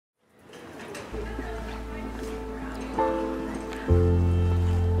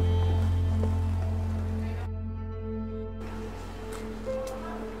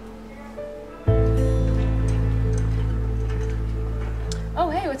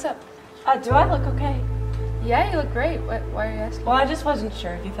what's up? Do I look okay? Yeah, you look great. Why are you asking? Well, I just wasn't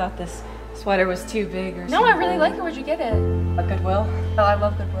sure if you thought this sweater was too big or something. No, I really like it. Where'd you get it? A Goodwill. Oh, I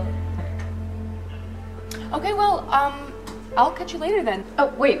love Goodwill. Okay, well, I'll catch you later then.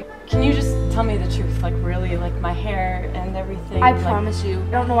 Oh, wait. Can you just tell me the truth? Like, really? Like, my hair and everything? I like, promise you.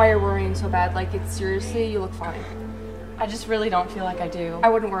 I don't know why you're worrying so bad. Like, it's seriously, you look fine. I just really don't feel like I do. I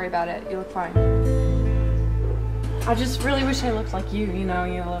wouldn't worry about it. You look fine. I just really wish I looked like you know?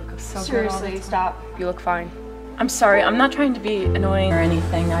 You look so seriously, good all the time. stop. You look fine. I'm sorry. I'm not trying to be annoying or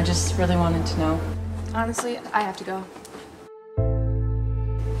anything. I just really wanted to know. Honestly, I have to go.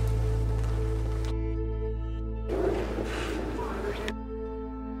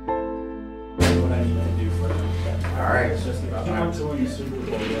 Alright, it's just about time.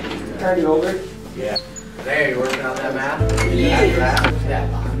 Turn you over? Yeah. There, you're working on that math?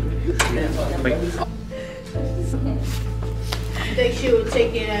 Think she would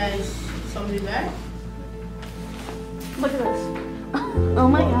take it as somebody back? Look at this. Oh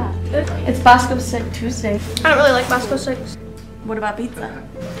my god. It's Bosco Sick Tuesday. I don't really like Bosco Sticks. What about pizza?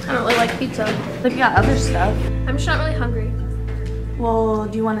 I don't really like pizza. They've got other stuff. I'm just not really hungry. Well,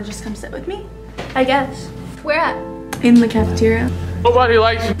 do you want to just come sit with me? I guess. Where at? In the cafeteria. Nobody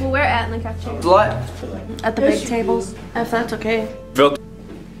likes Well, where at in the cafeteria? What? At the big tables. If that's okay. Phil.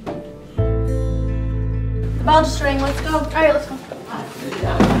 The bell just rang. Let's go. Alright, let's go.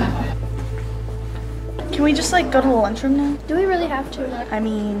 Can we just like go to the lunchroom now? Do we really have to? I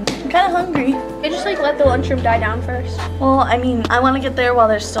mean, I'm kind of hungry. I just like let the lunchroom die down first. Well, I mean, I want to get there while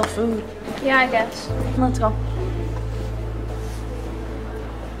there's still food. Yeah, I guess. Let's go.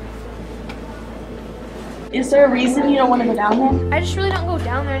 Is there a reason you don't want to go down there? I just really don't go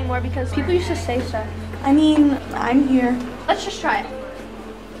down there anymore because people used to say stuff. I mean, I'm here. Let's just try it.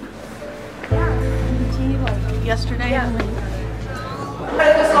 Like yesterday. Yeah.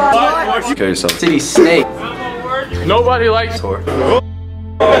 Okay, so City Snake. nobody likes Devin.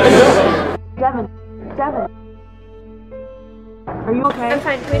 Are you okay? I'm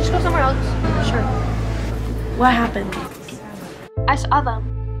fine. Can we just go somewhere else? Sure. What happened? I saw them.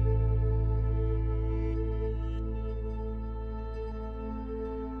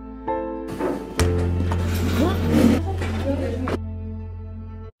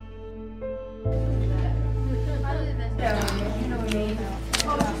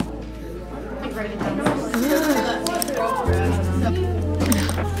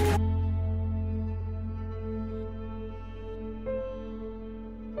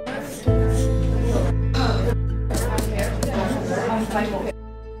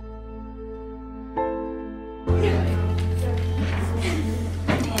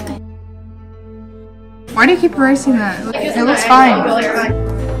 Why do you keep erasing that? It looks fine.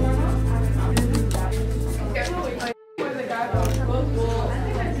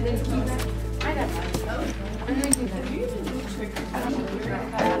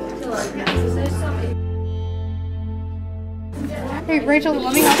 Hey, Rachel,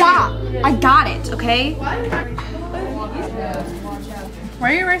 let me stop. I got it, okay?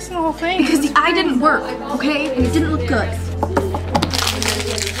 Why are you erasing the whole thing? Because the eye didn't work, okay? And it didn't look good.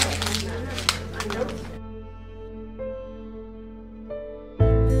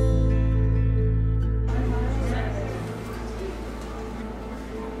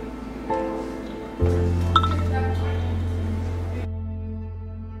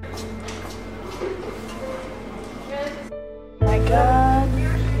 My God.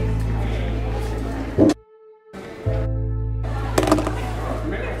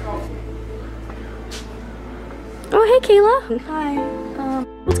 Oh, hey, Kayla. Hi.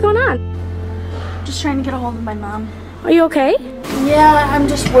 What's going on? Just trying to get a hold of my mom. Are you okay? Yeah, I'm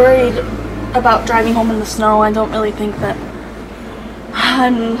just worried about driving home in the snow. I don't really think that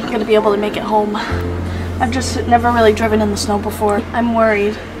I'm gonna be able to make it home. I've just never really driven in the snow before. I'm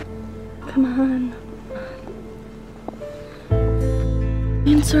worried. Come on.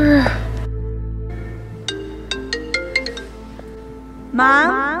 Answer.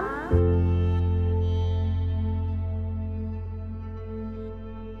 Mom?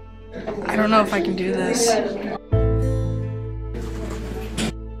 I don't know if I can do this.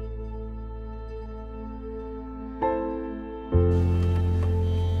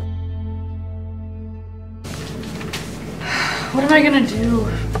 What am I gonna do?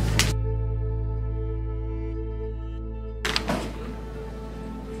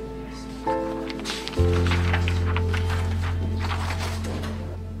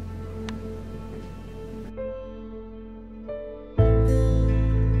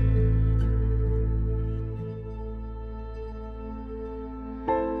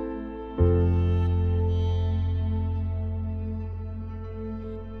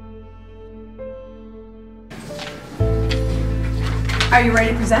 Are you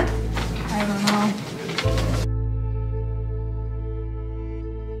ready to present?